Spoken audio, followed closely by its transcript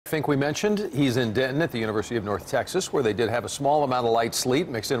Fink we mentioned, he's in Denton at the University of North Texas, where they did have a small amount of light sleet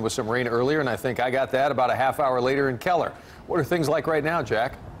mixed in with some rain earlier, and I think I got that about a half hour later in Keller. What are things like right now,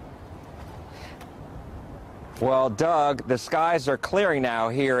 Jack? Well, Doug, the skies are clearing now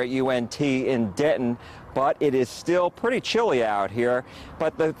here at UNT in Denton, but it is still pretty chilly out here.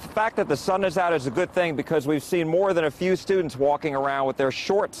 But the fact that the sun is out is a good thing because we've seen more than a few students walking around with their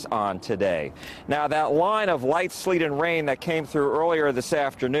shorts on today. Now, that line of light sleet and rain that came through earlier this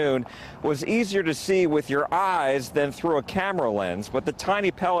afternoon was easier to see with your eyes than through a camera lens, but the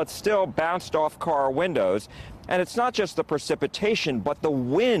tiny pellets still bounced off car windows. And it's not just the precipitation, but the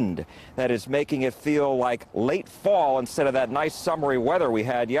wind that is making it feel like late fall instead of that nice summery weather we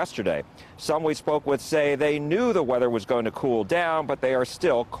had yesterday. Some we spoke with say they knew the weather was going to cool down, but they are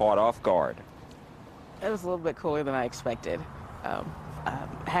still caught off guard. It was a little bit cooler than I expected.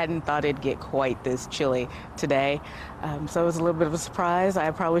 Hadn't thought it'd get quite this chilly today, so it was a little bit of a surprise.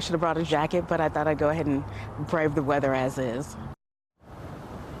 I probably should have brought a jacket, but I thought I'd go ahead and brave the weather as is.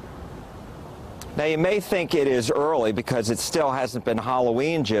 Now, you may think it is early because it still hasn't been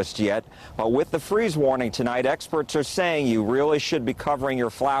Halloween just yet, but with the freeze warning tonight, experts are saying you really should be covering your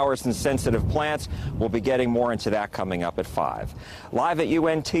flowers and sensitive plants. We'll be getting more into that coming up at 5. Live at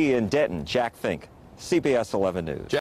UNT in Denton, Jack Fink, CBS 11 News.